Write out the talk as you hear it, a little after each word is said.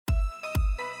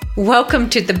Welcome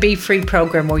to the Be Free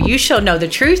program, where you shall know the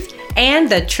truth and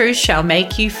the truth shall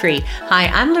make you free. Hi,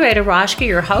 I'm Loretta Roschke,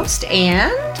 your host,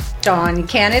 and Dawn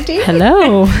Kennedy.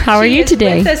 Hello. How are you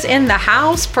today? With us in the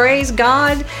house. Praise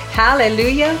God.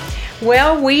 Hallelujah.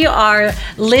 Well, we are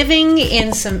living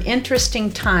in some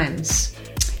interesting times.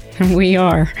 We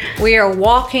are. We are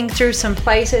walking through some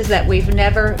places that we've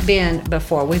never been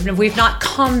before. We've not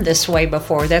come this way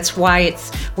before. That's why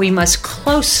we must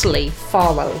closely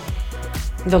follow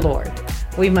the Lord.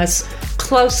 We must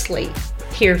closely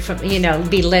hear from,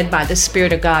 be led by the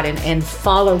Spirit of God and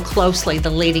follow closely the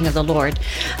leading of the Lord.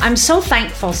 I'm so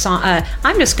thankful. So,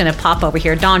 I'm just going to pop over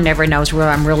here. Dawn never knows where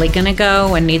I'm really going to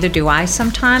go, and neither do I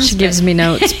sometimes. She gives me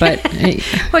notes, but...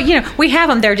 Well, we have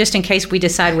them there just in case we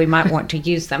decide we might want to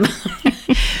use them.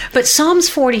 But Psalms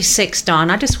 46,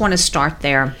 Dawn, I just want to start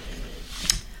there.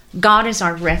 God is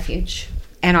our refuge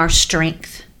and our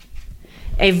strength,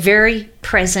 a very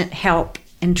present help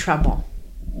in trouble.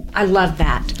 I love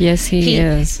that. Yes, he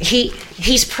is.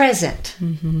 He's present.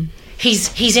 Mm-hmm.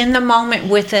 He's in the moment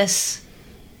with us.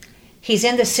 He's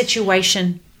in the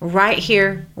situation right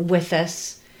here with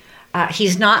us.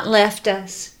 He's not left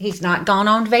us. He's not gone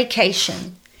on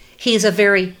vacation. He is a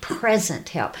very present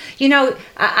help.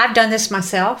 I've done this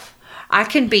myself. I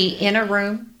can be in a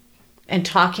room and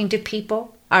talking to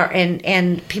people,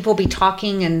 and people be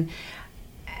talking,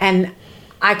 and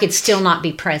I could still not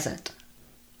be present.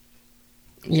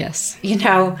 Yes.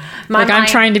 I'm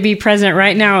trying to be present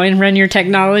right now and run your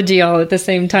technology all at the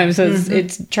same time. So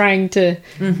it's trying to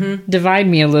divide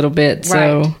me a little bit.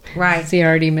 So right. See, I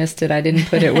already missed it. I didn't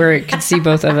put it where it could see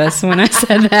both of us when I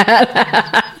said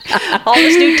that. All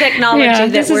this new technology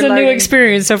that this is a learning. new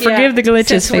experience. So forgive the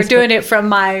glitches. Since we're doing it from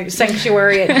my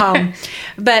sanctuary at home.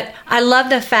 But I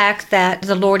love the fact that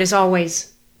the Lord is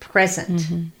always present.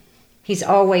 Mm-hmm. He's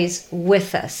always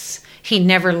with us. He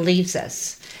never leaves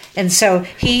us. And so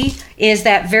he is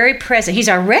that very present. He's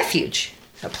our refuge,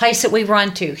 a place that we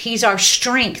run to. He's our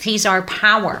strength. He's our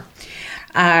power.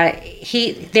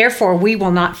 Therefore, we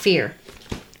will not fear.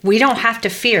 We don't have to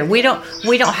fear. We don't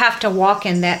have to walk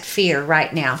in that fear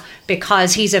right now,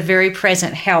 because he's a very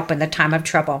present help in the time of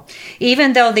trouble.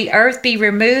 Even though the earth be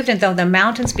removed, and though the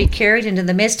mountains be carried into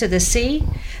the midst of the sea,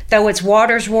 though its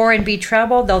waters roar and be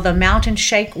troubled, though the mountains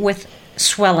shake with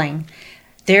swelling,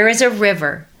 there is a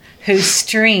river whose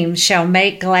streams shall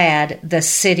make glad the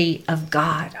city of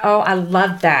God. Oh, I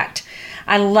love that.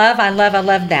 I love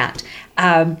that.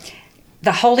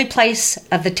 The holy place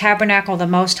of the tabernacle of the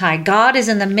Most High. God is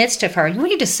in the midst of her. You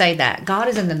need to say that. God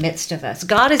is in the midst of us.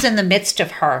 God is in the midst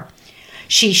of her.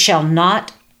 She shall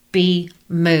not be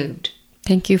moved.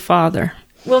 Thank you, Father.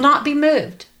 Will not be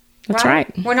moved. That's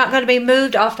right. We're not going to be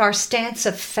moved off our stance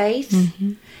of faith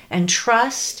and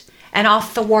trust, and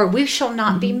off the word. We shall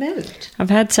not be moved. I've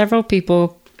had several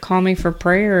people call me for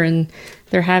prayer, and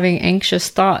they're having anxious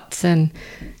thoughts. And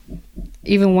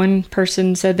even one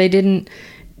person said they didn't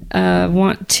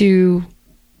want to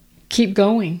keep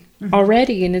going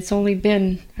already, and it's only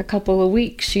been a couple of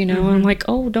weeks, I'm like,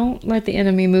 oh, don't let the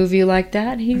enemy move you like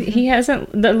that. He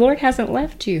hasn't, the Lord hasn't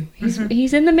left you.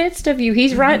 He's in the midst of you.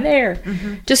 He's right there.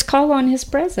 Just call on his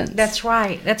presence. That's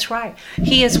right.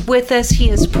 He is with us. He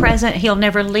is present. He'll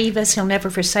never leave us. He'll never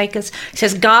forsake us. He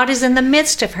says, God is in the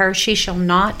midst of her. She shall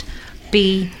not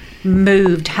be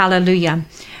moved. Hallelujah.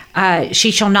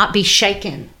 She shall not be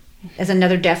shaken, as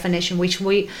another definition,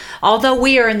 although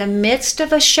we are in the midst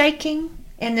of a shaking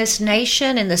in this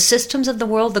nation, in the systems of the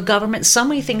world, the government, so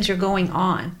many things are going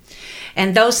on.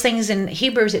 And those things in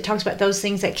Hebrews, it talks about those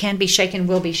things that can be shaken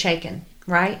will be shaken,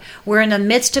 right? We're in the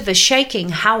midst of a shaking.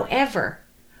 However,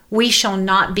 we shall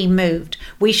not be moved.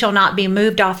 We shall not be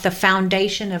moved off the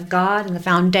foundation of God and the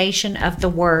foundation of the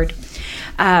Word.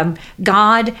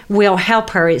 God will help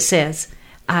her, it says.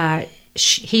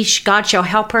 God shall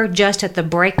help her just at the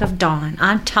break of dawn.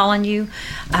 I'm telling you,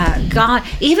 God,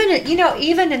 even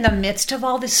in the midst of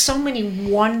all this, so many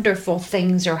wonderful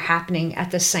things are happening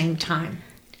at the same time.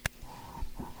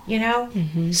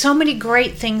 So many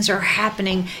great things are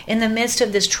happening in the midst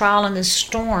of this trial and this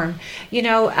storm.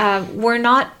 We're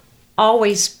not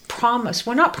always promised.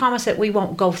 We're not promised that we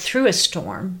won't go through a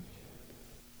storm.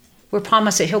 We're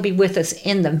promised that he'll be with us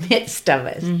in the midst of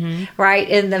us, right?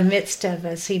 In the midst of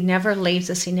us. He never leaves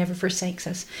us. He never forsakes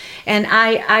us. And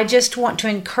I just want to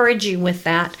encourage you with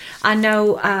that. I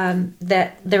know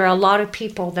that there are a lot of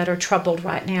people that are troubled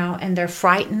right now, and they're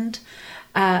frightened.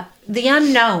 The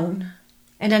unknown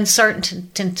and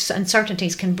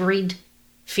uncertainties can breed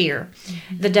fear.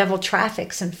 The devil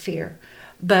traffics in fear.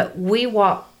 But we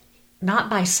walk not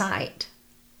by sight,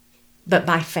 but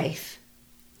by faith.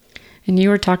 And you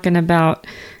were talking about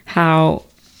how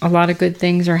a lot of good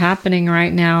things are happening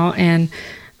right now. And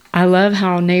I love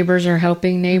how neighbors are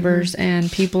helping neighbors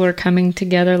and people are coming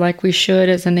together like we should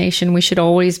as a nation. We should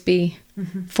always be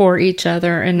for each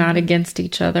other and not against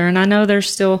each other. And I know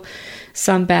there's still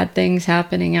some bad things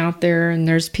happening out there, and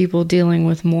there's people dealing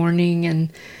with mourning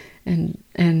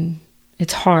and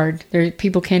it's hard.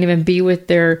 People can't even be with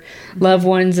their loved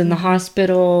ones in the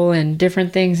hospital and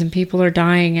different things, and people are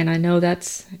dying, and I know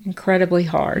that's incredibly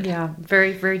hard. Yeah,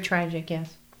 very, very tragic,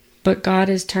 yes. But God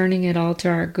is turning it all to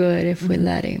our good if we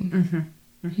let Him.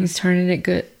 He's turning it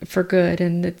good for good,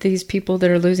 and that these people that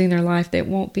are losing their life, they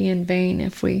won't be in vain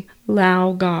if we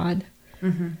allow God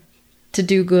to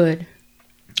do good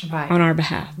on our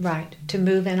behalf. Right, to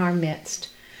move in our midst.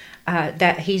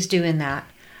 That He's doing that.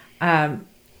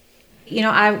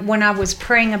 When I was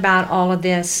praying about all of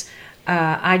this,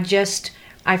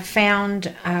 I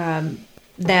found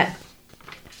that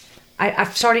I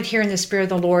started hearing the Spirit of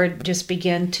the Lord just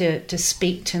begin to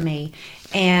speak to me.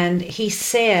 And He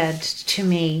said to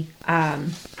me to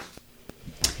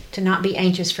not be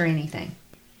anxious for anything.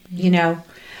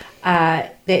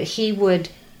 That He would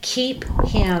keep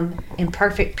him in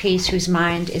perfect peace whose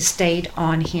mind is stayed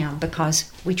on Him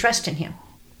because we trust in Him.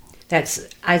 That's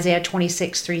Isaiah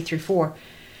 26, 3-4.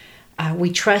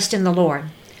 We trust in the Lord.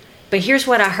 But here's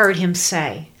what I heard Him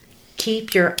say.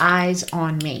 Keep your eyes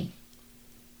on me.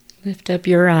 Lift up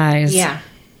your eyes. Yeah.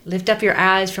 Lift up your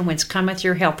eyes from whence cometh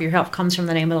your help. Your help comes from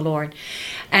the name of the Lord.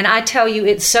 And I tell you,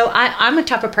 it's so, I'm a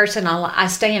type of person, I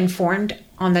stay informed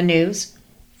on the news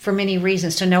for many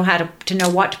reasons, to know to know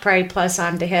what to pray. Plus,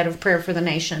 I'm the head of Prayer for the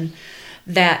Nation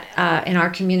that in our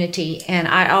community. And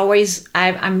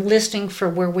I'm listening for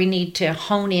where we need to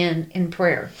hone in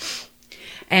prayer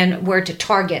and where to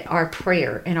target our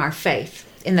prayer and our faith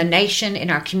in the nation, in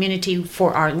our community,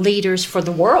 for our leaders, for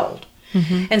the world.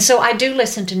 And so I do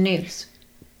listen to news.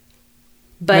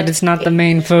 But it's not the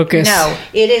main focus. No,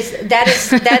 it is.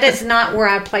 That is not where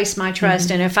I place my trust.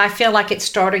 And if I feel like it's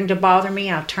starting to bother me,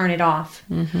 I'll turn it off.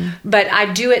 But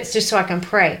I do it just so I can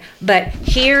pray. But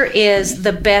here is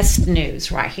the best news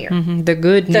right here. The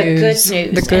good news. The good news.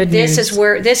 The good news.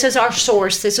 news. This is our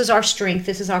source. This is our strength.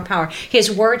 This is our power. His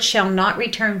word shall not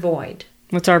return void.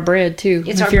 It's our bread too.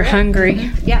 If you're bread.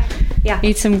 hungry, yeah,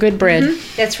 eat some good bread.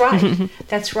 That's right.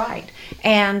 That's right.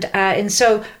 And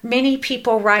so many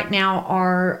people right now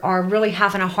are really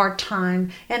having a hard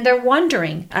time, and they're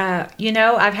wondering.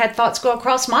 I've had thoughts go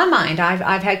across my mind.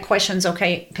 I've had questions,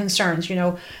 concerns.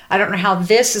 I don't know how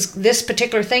this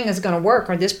particular thing is going to work,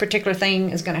 or this particular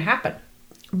thing is going to happen.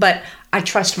 But I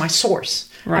trust my source.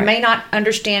 Right. I may not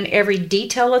understand every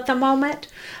detail at the moment.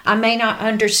 I may not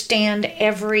understand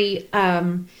every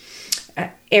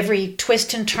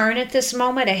twist and turn at this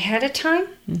moment ahead of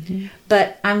time.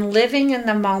 But I'm living in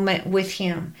the moment with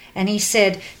Him. And He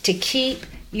said to keep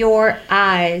your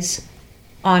eyes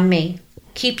on me.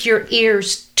 Keep your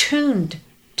ears tuned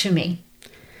to me.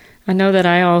 I know that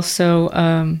I also,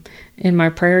 in my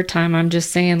prayer time, I'm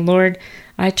just saying, Lord,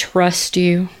 I trust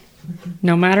You.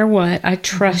 No matter what, I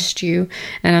trust You,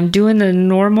 and I'm doing the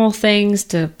normal things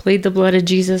to plead the blood of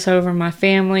Jesus over my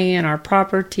family and our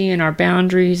property and our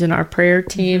boundaries and our prayer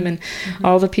team and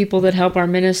all the people that help our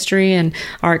ministry and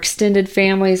our extended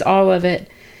families, all of it.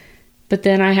 But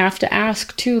then I have to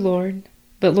ask too, Lord.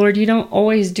 But Lord, You don't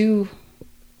always do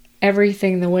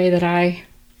everything the way that I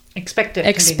expect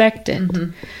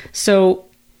it. So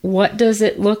what does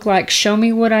it look like? Show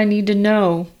me what I need to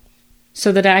know,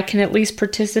 so that I can at least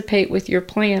participate with Your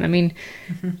plan. I mean,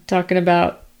 talking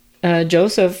about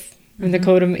Joseph in the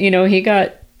code of, he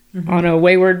got on a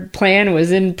wayward plan,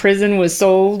 was in prison, was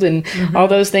sold, and all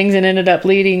those things, and ended up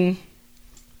leading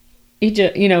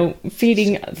Egypt,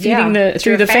 feeding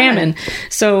through the famine.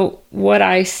 So what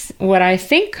I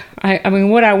think,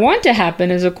 what I want to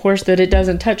happen is, of course, that it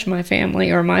doesn't touch my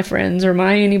family or my friends or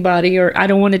anybody, or I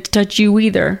don't want it to touch You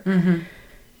either.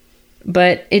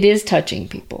 But it is touching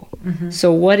people.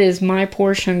 So what is my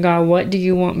portion, God? What do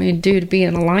You want me to do to be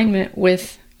in alignment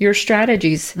with Your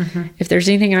strategies? If there's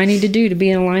anything I need to do to be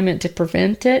in alignment to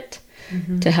prevent it,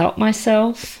 to help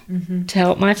myself, to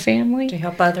help my family, to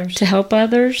help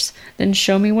others, then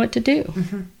show me what to do.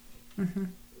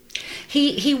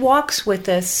 He walks with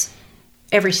us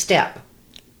every step.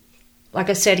 Like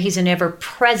I said, He's an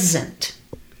ever-present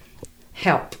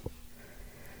help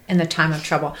in the time of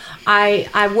trouble.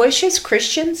 I wish as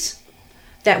Christians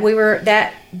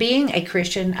that being a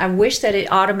Christian, I wish that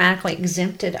it automatically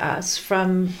exempted us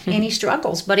from any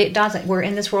struggles, but it doesn't. We're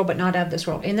in this world, but not of this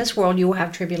world. In this world, you will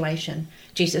have tribulation.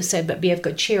 Jesus said, but be of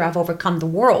good cheer. I've overcome the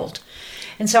world.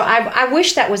 And so I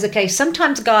wish that was the case.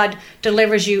 Sometimes God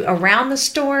delivers you around the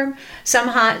storm.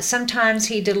 Sometimes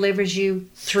he delivers you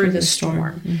through the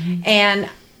storm. And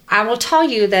I will tell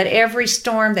you that every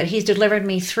storm that he's delivered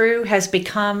me through has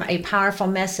become a powerful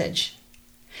message.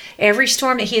 Every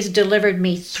storm that he has delivered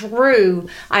me through,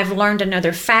 I've learned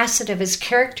another facet of his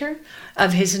character,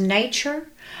 of his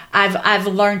nature. I've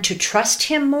learned to trust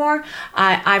him more.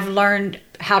 I've learned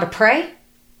how to pray.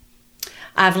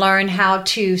 I've learned how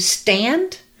to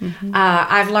stand.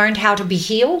 I've learned how to be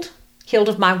healed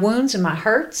of my wounds and my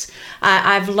hurts.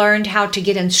 I've learned how to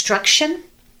get instruction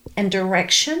and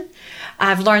direction.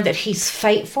 I've learned that he's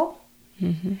faithful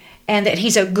and that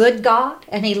he's a good God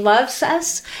and he loves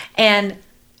us. And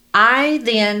I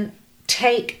then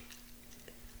take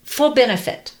full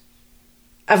benefit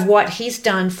of what he's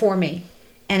done for me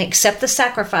and accept the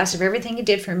sacrifice of everything he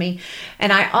did for me.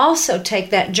 And I also take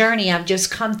that journey I've just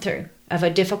come through of a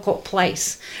difficult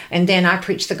place, and then I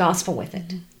preach the gospel with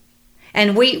it.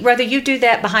 And whether you do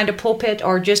that behind a pulpit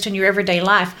or just in your everyday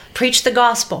life, preach the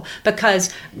gospel,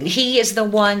 because he is the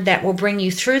one that will bring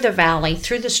you through the valley,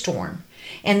 through the storm.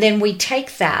 And then we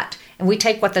take that, and we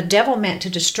take what the devil meant to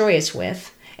destroy us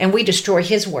with, and we destroy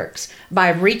his works by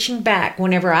reaching back.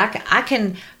 Whenever I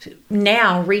can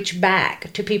now reach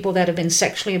back to people that have been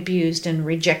sexually abused and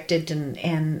rejected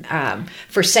and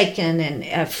forsaken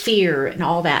and fear and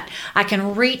all that. I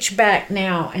can reach back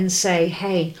now and say,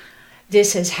 hey,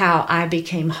 this is how I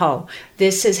became whole.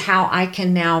 This is how I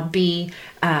can now be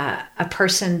a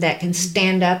person that can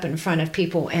stand up in front of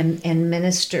people and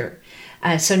minister.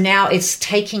 So now it's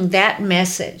taking that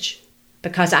message,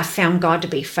 because I found God to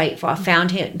be faithful. I found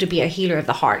him to be a healer of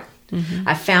the heart.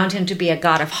 I found him to be a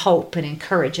God of hope and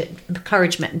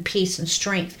encouragement and peace and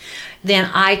strength.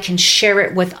 Then I can share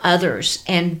it with others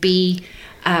and be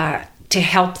to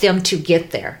help them to get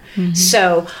there.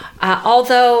 So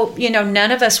although,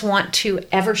 none of us want to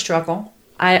ever struggle,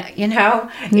 no,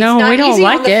 we don't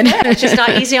like it. It's just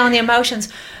not easy on the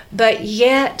emotions, but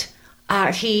yet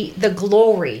the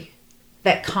glory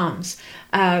that comes.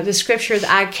 The scripture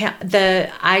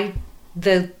that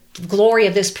the glory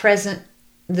of this present,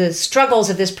 the struggles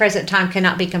of this present time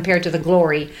cannot be compared to the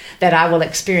glory that I will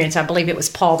experience. I believe it was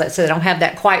Paul that said, I don't have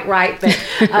that quite right, but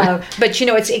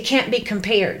it can't be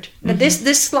compared. But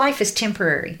this life is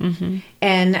temporary,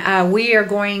 and we are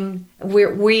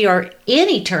in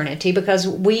eternity, because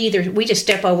we just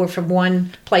step over from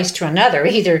one place to another,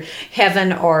 either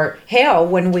heaven or hell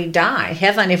when we die.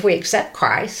 Heaven if we accept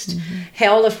Christ,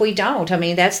 hell if we don't. I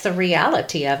mean, that's the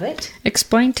reality of it.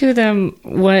 Explain to them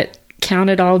what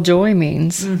count it all joy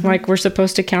means. Like, we're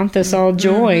supposed to count this all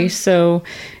joy. So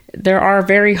there are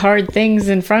very hard things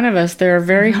in front of us. There are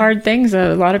very hard things.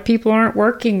 A lot of people aren't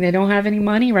working. They don't have any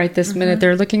money right this minute.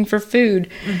 They're looking for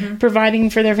food, providing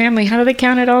for their family. How do they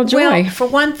count it all joy? Well, for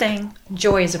one thing,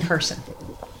 joy is a person.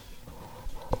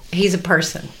 He's a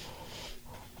person.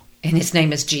 And his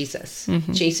name is Jesus.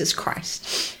 Jesus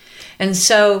Christ. And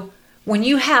so when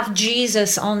you have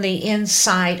Jesus on the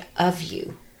inside of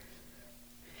you,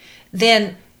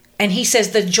 then, and he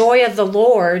says, the joy of the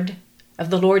Lord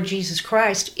Jesus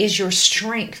Christ is your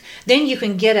strength. Then you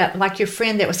can get up, like your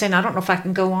friend that was saying, I don't know if I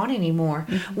can go on anymore.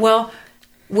 Well,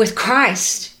 with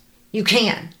Christ, you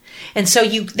can. And so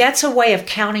that's a way of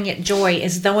counting it joy,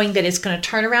 is knowing that it's going to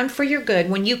turn around for your good.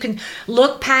 When you can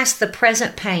look past the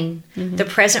present pain, the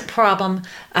present problem,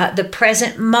 the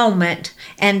present moment,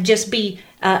 and just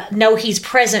know he's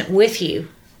present with you.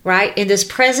 Right? In this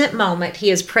present moment, he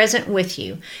is present with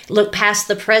you. Look past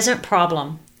the present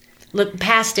problem. Look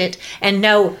past it and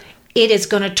know it is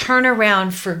going to turn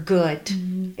around for good.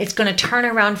 It's going to turn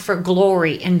around for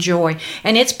glory and joy.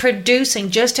 And it's producing,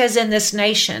 just as in this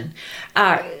nation,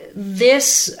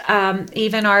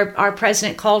 even our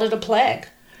president called it a plague.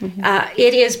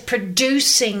 It is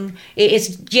producing,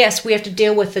 yes, we have to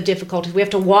deal with the difficulties. We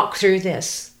have to walk through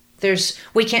this.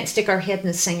 We can't stick our head in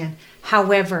the sand.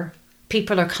 However,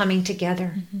 people are coming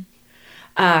together.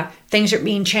 Things are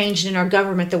being changed in our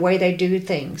government, the way they do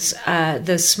things.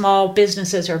 The small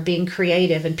businesses are being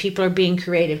creative, and people are being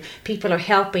creative. People are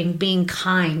helping, being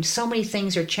kind. So many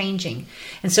things are changing.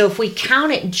 And so if we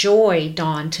count it joy,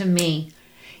 Dawn, to me,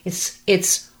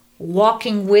 it's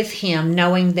walking with him,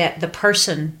 knowing that the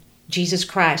person, Jesus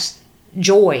Christ,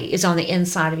 joy is on the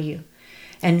inside of you,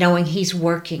 and knowing he's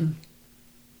working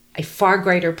a far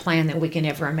greater plan than we can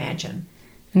ever imagine.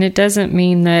 And it doesn't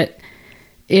mean that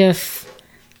if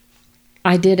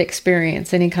I did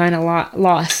experience any kind of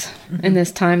loss in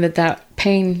this time, that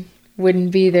pain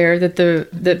wouldn't be there, that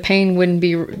the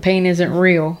pain isn't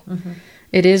real.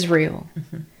 It is real.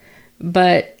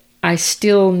 But I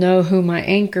still know who my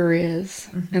anchor is.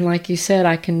 Mm-hmm. And like you said,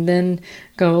 I can then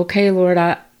go, okay, Lord,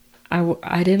 I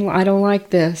don't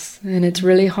like this, and it's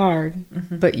really hard,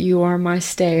 mm-hmm. but you are my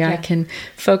stay. Yeah. I can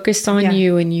focus on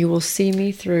you, and you will see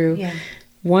me through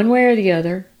one way or the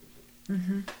other.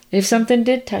 Mm-hmm. If something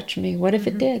did touch me, what if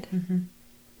it did? Mm-hmm.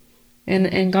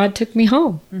 And God took me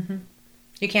home. Mm-hmm.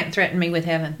 You can't threaten me with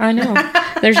heaven. I know.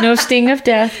 There's no sting of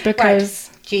death because...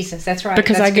 Right. Jesus, that's right.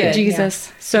 Because that's I get good. Jesus.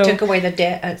 Yeah. So He took away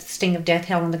the sting of death,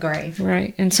 hell, and the grave.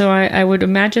 Right. And so I would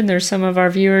imagine there's some of our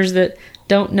viewers that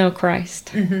don't know Christ.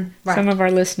 Mm-hmm. Right. Some of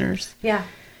our listeners. Yeah.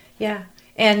 Yeah.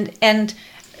 And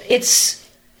it's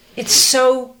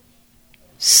so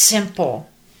simple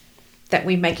that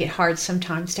we make it hard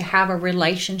sometimes to have a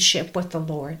relationship with the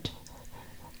Lord.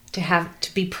 To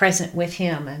be present with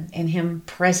Him and Him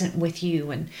present with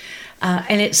you. And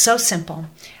it's so simple.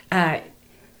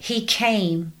 He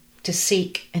came to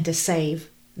seek and to save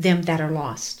them that are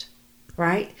lost,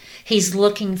 right? He's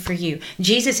looking for you.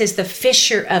 Jesus is the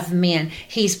fisher of men.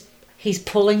 He's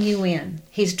pulling you in.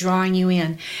 He's drawing you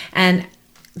in. And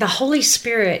the Holy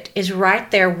Spirit is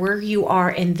right there where you are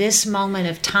in this moment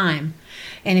of time.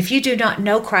 And if you do not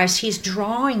know Christ, He's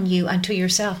drawing you unto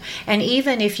yourself. And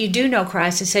even if you do know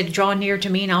Christ, He said, draw near to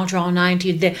me and I'll draw nigh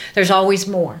to you. There's always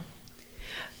more.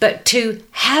 But to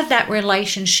have that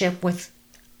relationship with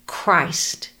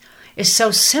Christ is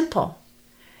so simple.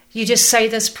 You just say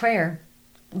this prayer: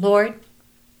 Lord,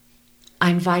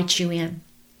 I invite you in.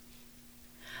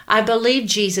 I believe,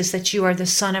 Jesus, that you are the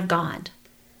Son of God,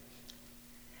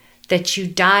 that you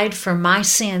died for my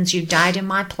sins. You died in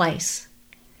my place.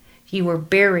 You were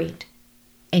buried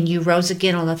and you rose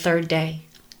again on the third day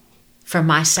for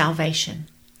my salvation.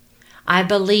 I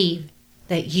believe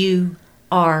that you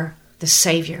are the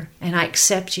Savior and I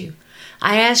accept you.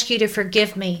 I ask you to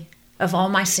forgive me of all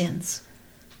my sins.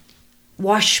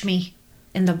 Wash me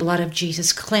in the blood of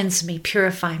Jesus. Cleanse me,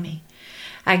 purify me.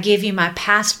 I give you my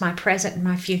past, my present, and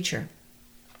my future.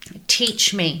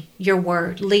 Teach me your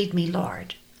word. Lead me,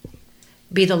 Lord.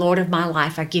 Be the Lord of my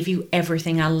life. I give you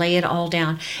everything. I lay it all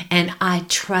down. And I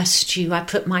trust you. I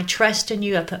put my trust in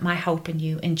you. I put my hope in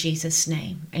you. In Jesus'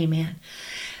 name, amen.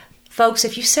 Folks,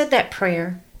 if you said that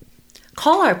prayer,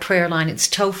 call our prayer line. It's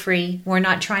toll-free. We're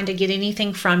not trying to get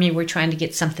anything from you. We're trying to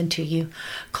get something to you.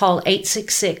 Call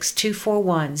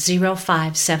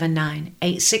 866-241-0579.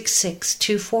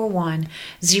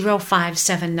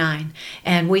 866-241-0579.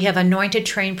 And we have anointed,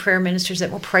 trained prayer ministers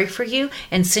that will pray for you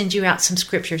and send you out some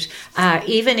scriptures.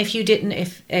 Even if you didn't,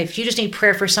 if you just need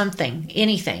prayer for something,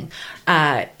 anything,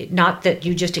 not that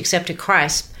you just accepted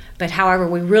Christ, but however,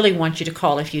 we really want you to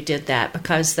call if you did that,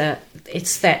 because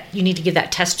it's that you need to give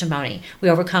that testimony. We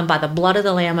overcome by the blood of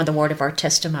the Lamb and the word of our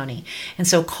testimony. And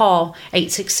so call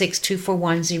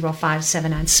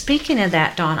 866-241-0579. Speaking of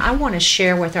that, Dawn, I want to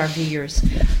share with our viewers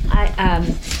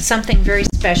something very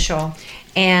special.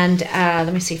 And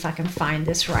let me see if I can find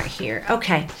this right here.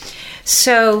 Okay.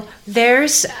 So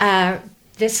there's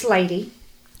this lady,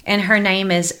 and her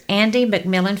name is Andy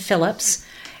McMillan Phillips.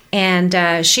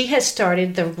 And she has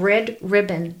started the Red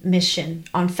Ribbon Mission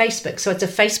on Facebook. So it's a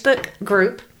Facebook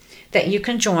group that you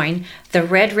can join, the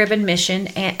Red Ribbon Mission,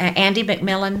 Andy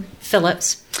McMillan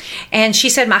Phillips. And she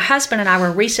said, my husband and I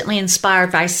were recently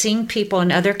inspired by seeing people in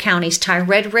other counties tie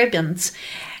red ribbons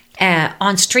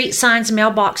on street signs,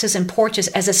 mailboxes, and porches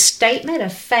as a statement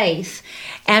of faith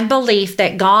and belief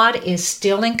that God is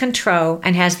still in control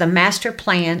and has the master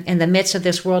plan in the midst of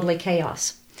this worldly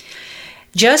chaos.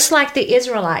 Just like the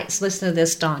Israelites, listen to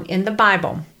this, Dawn, in the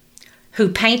Bible, who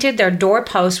painted their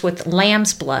doorposts with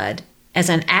lamb's blood as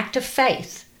an act of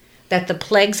faith that the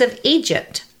plagues of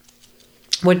Egypt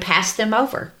would pass them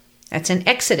over. That's in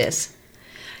Exodus.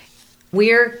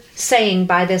 We're saying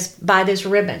by this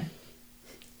ribbon,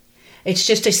 it's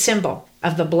just a symbol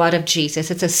of the blood of Jesus.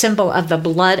 It's a symbol of the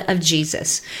blood of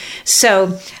Jesus.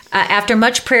 So after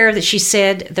much prayer that she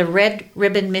said, the Red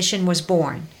Ribbon Mission was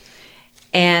born.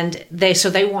 And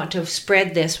they want to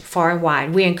spread this far and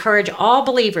wide. We encourage all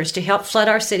believers to help flood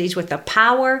our cities with the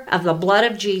power of the blood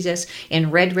of Jesus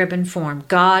in red ribbon form.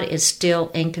 God is still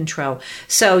in control.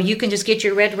 So you can just get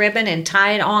your red ribbon and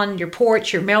tie it on your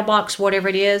porch, your mailbox, whatever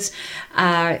it is,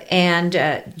 and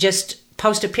just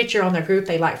post a picture on their group.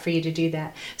 They like for you to do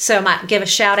that. So I might give a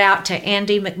shout out to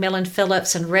Andy McMillan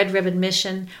Phillips and Red Ribbon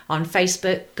Mission on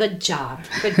Facebook. Good job.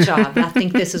 Good job. I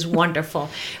think this is wonderful.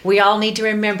 We all need to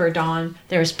remember, Dawn,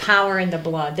 there's power in the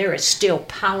blood. There is still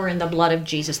power in the blood of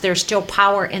Jesus. There's still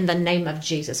power in the name of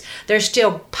Jesus. There's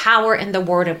still power in the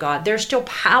Word of God. There's still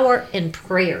power in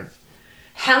prayer.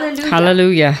 Hallelujah.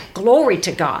 Hallelujah. Glory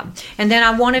to God. And then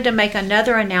I wanted to make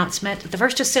another announcement. The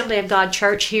First Assembly of God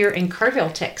Church here in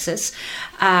Kerrville, Texas,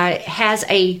 has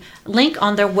a link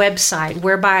on their website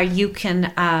whereby you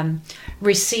can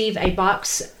receive a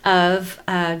box of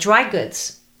dry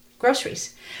goods,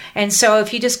 groceries. And so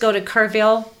if you just go to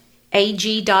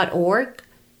kerrvilleag.org,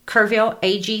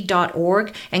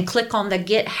 kerrvilleag.org, and click on the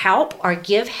Get Help or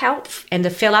Give Help and to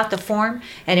fill out the form,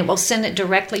 and it will send it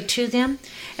directly to them.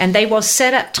 And they will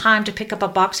set up time to pick up a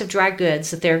box of dry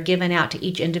goods that they're giving out to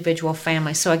each individual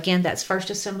family. So again, that's First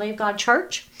Assembly of God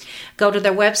Church. Go to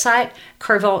their website,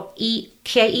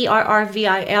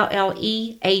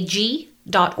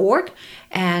 kerrvilleag.org,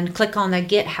 and click on the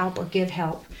Get Help or Give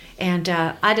Help. And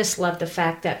I just love the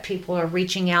fact that people are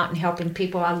reaching out and helping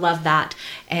people. I love that.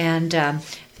 And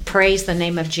praise the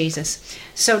name of Jesus.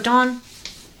 So, Dawn,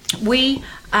 we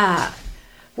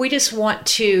just want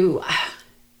to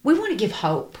give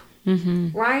hope,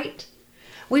 right?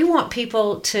 We want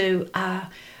people to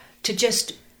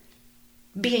just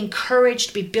be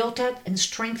encouraged, be built up and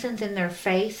strengthened in their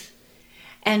faith,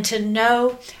 and to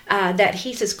know that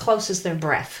He's as close as their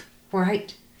breath,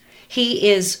 right? He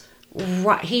is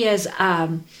right. He is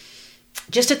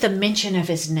just at the mention of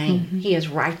His name. He is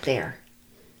right there.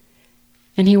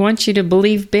 And He wants you to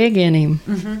believe big in Him.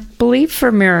 Believe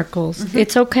for miracles.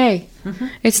 It's okay.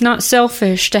 It's not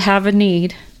selfish to have a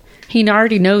need. He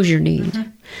already knows your need.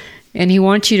 And He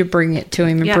wants you to bring it to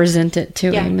Him and present it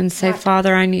to Him and say,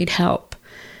 Father, I need help.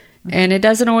 And it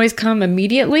doesn't always come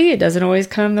immediately. It doesn't always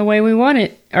come the way we want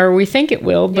it or we think it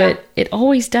will, but it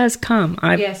always does come.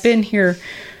 I've been here.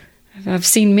 I've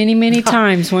seen many, many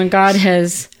times when God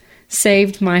has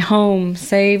saved my home,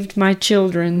 saved my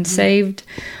children, saved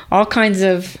all kinds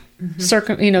of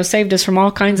saved us from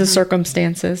all kinds of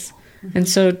circumstances. And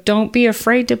so don't be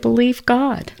afraid to believe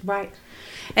God. Right.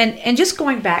 And just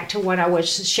going back to what I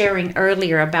was sharing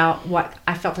earlier about what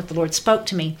I felt that the Lord spoke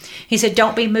to me. He said,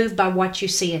 don't be moved by what you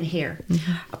see and hear.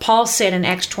 Paul said in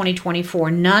Acts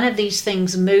 20:24, none of these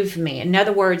things move me. In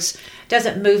other words,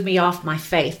 doesn't move me off my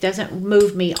faith, doesn't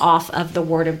move me off of the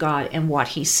Word of God and what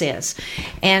He says.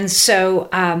 And so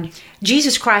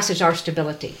Jesus Christ is our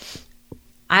stability.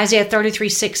 Isaiah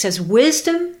 33:6 says,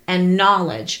 wisdom and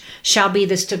knowledge shall be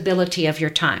the stability of your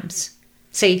times.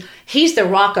 See, He's the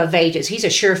rock of ages. He's a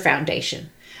sure foundation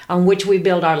on which we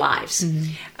build our lives.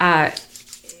 And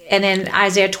then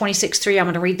Isaiah 26:3, I'm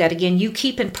going to read that again. You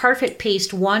keep in perfect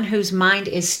peace one whose mind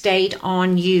is stayed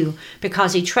on you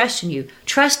because he trusts in you.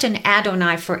 Trust in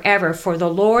Adonai forever, for the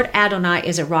Lord Adonai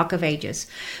is a rock of ages.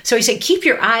 So He said, keep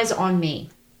your eyes on me.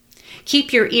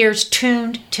 Keep your ears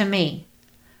tuned to me.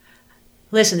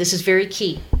 Listen, this is very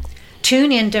key.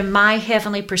 Tune into my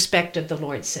heavenly perspective, the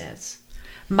Lord says.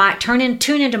 Tune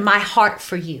into my heart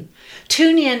for you.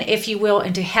 Tune in, if you will,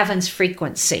 into heaven's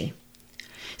frequency.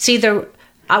 See,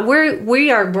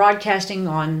 we are broadcasting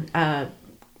on,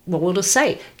 we'll just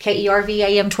say, KERV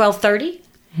AM 1230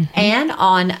 and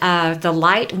on the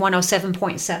Light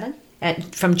 107.7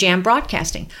 from Jam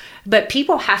Broadcasting. But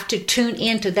people have to tune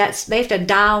into that. They have to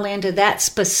dial into that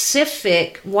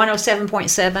specific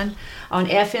 107.7 on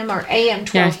FM or AM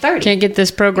 1230. Can't get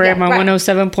this program on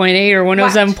 107.8 or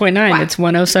 107.9. Right. It's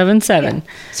 107.7. Yeah.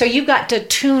 So you've got to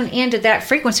tune into that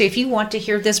frequency if you want to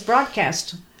hear this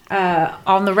broadcast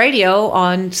on the radio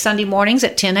on Sunday mornings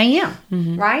at 10 a.m.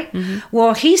 Right?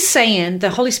 Well, He's saying, the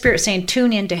Holy Spirit saying,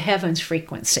 tune into heaven's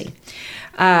frequency.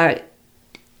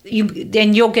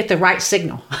 Then you'll get the right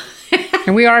signal.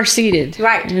 And we are seated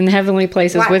in heavenly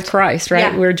places with Christ,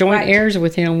 right? We're joint heirs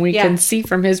with Him. We can see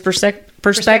from His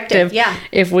perspective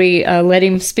if we let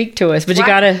Him speak to us. But you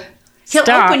got to stop.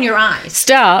 He'll open your eyes.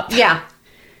 Stop. Yeah.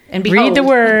 And behold. Read the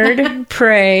Word,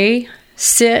 pray,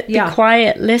 sit, be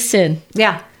quiet, listen.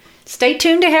 Yeah. Stay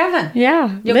tuned to heaven.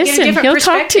 Yeah. You'll listen. Get a He'll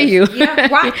talk to you.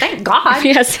 Yeah, right. Thank God.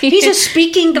 Yes, He's a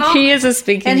speaking God. He is a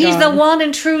speaking God. And He's the one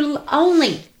and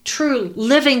only true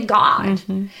living God.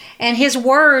 And His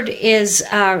word is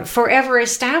forever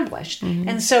established.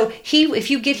 And so if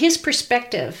you get His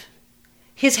perspective,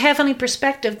 His heavenly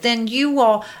perspective, then you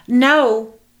will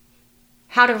know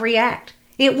how to react.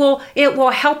 It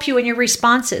will help you in your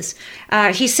responses.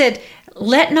 He said,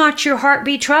 let not your heart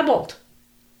be troubled.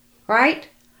 Right?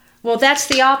 Well, that's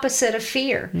the opposite of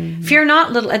fear. Fear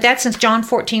not, little. That's in John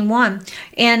 14:1.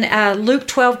 And Luke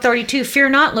 12:32. Fear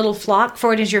not, little flock,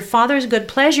 for it is your Father's good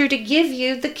pleasure to give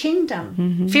you the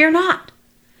kingdom. Fear not.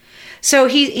 So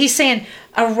he's saying,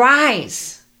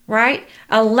 arise, right?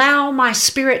 Allow my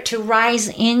Spirit to rise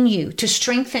in you, to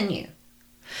strengthen you.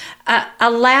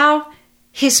 Allow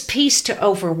His peace to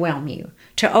overwhelm you,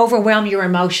 to overwhelm your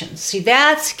emotions. See,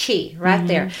 that's key right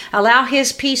there. Allow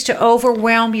his peace to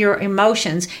overwhelm your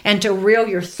emotions and to reel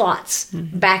your thoughts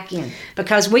back in,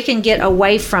 because we can get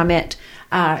away from it.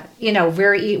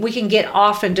 We can get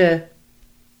off into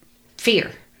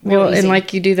fear. Well, and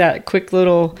like you do that quick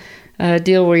little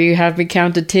deal where you have me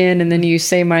count to 10 and then you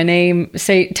say my name,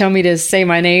 tell me to say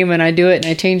my name, and I do it and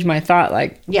I change my thought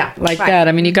like that.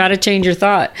 I mean, you got to change your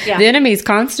thought. Yeah. The enemy's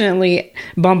constantly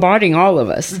bombarding all of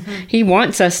us. He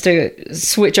wants us to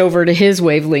switch over to his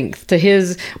wavelength, to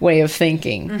his way of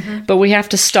thinking. But we have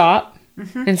to stop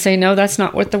and say, no, that's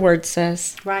not what the word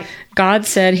says. Right. God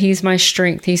said he's my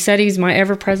strength. He said he's my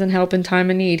ever-present help in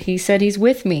time of need. He said he's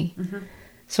with me.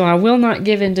 So I will not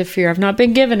give in to fear. I've not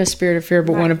been given a spirit of fear,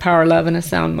 but one of power, love, and a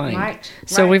sound mind. Right.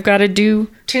 So we've got to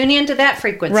tune into that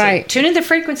frequency. Right. Tune in the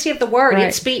frequency of the word. Right.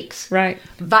 It speaks. Right.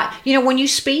 But when you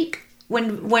speak,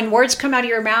 when words come out of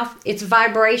your mouth, it's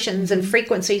vibrations and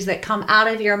frequencies that come out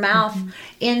of your mouth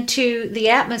into the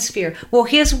atmosphere. Well,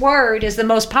 his word is the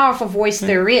most powerful voice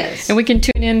there is. And we can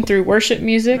tune in through worship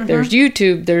music. There's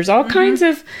YouTube. There's all kinds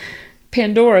of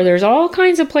Pandora. There's all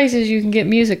kinds of places you can get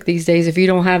music these days if you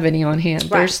don't have any on hand.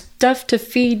 Right. There's stuff to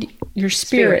feed your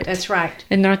spirit. That's right.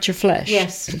 And not your flesh.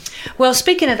 Yes. Well,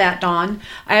 speaking of that, Dawn,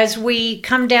 as we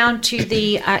come down to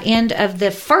the end of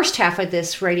the first half of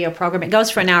this radio program, it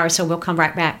goes for an hour, so we'll come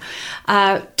right back.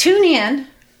 Tune in,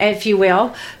 if you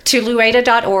will, to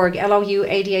louada.org,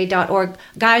 louada.org.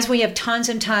 Guys, we have tons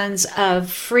and tons of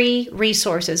free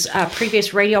resources,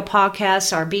 previous radio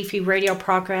podcasts, our Be Free radio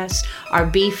progress, our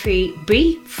Be Free,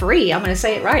 I'm going to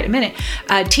say it right in a minute,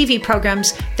 TV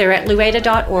programs. They're at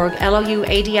louada.org,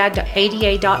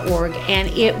 louada.org, and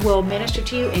it will minister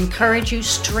to you, encourage you,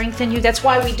 strengthen you. That's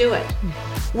why we do it.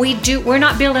 We're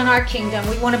not building our kingdom.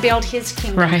 We want to build his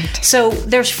kingdom. Right. So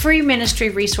there's free ministry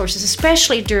resources,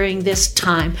 especially during this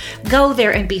time. Go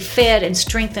there and be fed and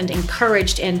strengthened,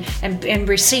 encouraged, and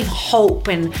receive hope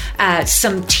and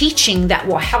some teaching that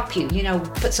will help you,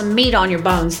 put some meat on your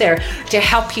bones there to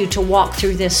help you to walk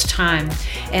through this time.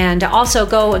 And also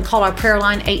go and call our prayer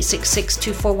line,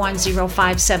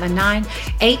 866-241-0579,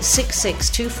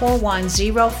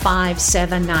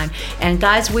 866-241-0579. And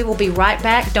guys, we will be right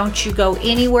back. Don't you go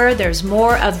anywhere. There's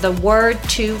more of the word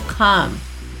to come.